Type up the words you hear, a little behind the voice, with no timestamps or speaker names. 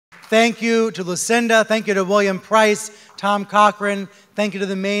Thank you to Lucinda. Thank you to William Price, Tom Cochran. Thank you to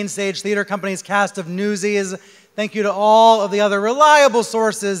the Main Stage Theater Company's cast of Newsies. Thank you to all of the other reliable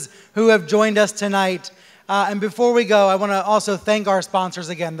sources who have joined us tonight. And before we go, I want to also thank our sponsors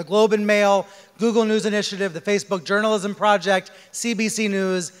again, the Globe and Mail, Google News Initiative, the Facebook Journalism Project, CBC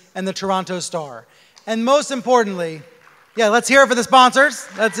News, and the Toronto Star. And most importantly, yeah, let's hear it for the sponsors.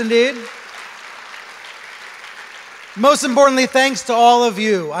 That's indeed. Most importantly, thanks to all of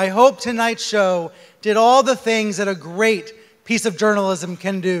you. I hope tonight's show did all the things that a great piece of journalism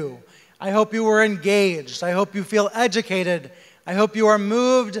can do. I hope you were engaged. I hope you feel educated. I hope you are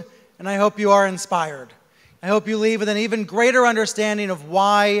moved, and I hope you are inspired. I hope you leave with an even greater understanding of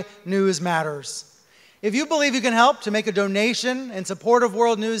why news matters. If you believe you can help to make a donation in support of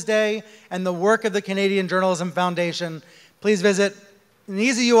World News Day and the work of the Canadian Journalism Foundation, please visit an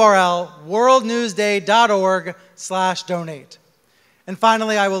easy URL, worldnewsday.org/donate. And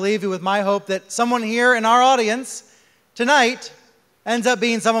finally, I will leave you with my hope that someone here in our audience tonight ends up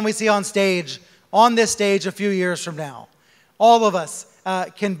being someone we see on stage, on this stage a few years from now. All of us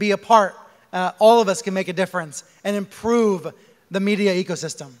can be a part. All of us can make a difference and improve the media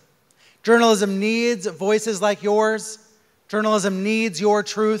ecosystem. Journalism needs voices like yours. Journalism needs your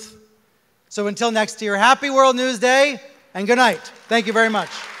truth. So until next year, happy World News Day and good night. Thank you very much.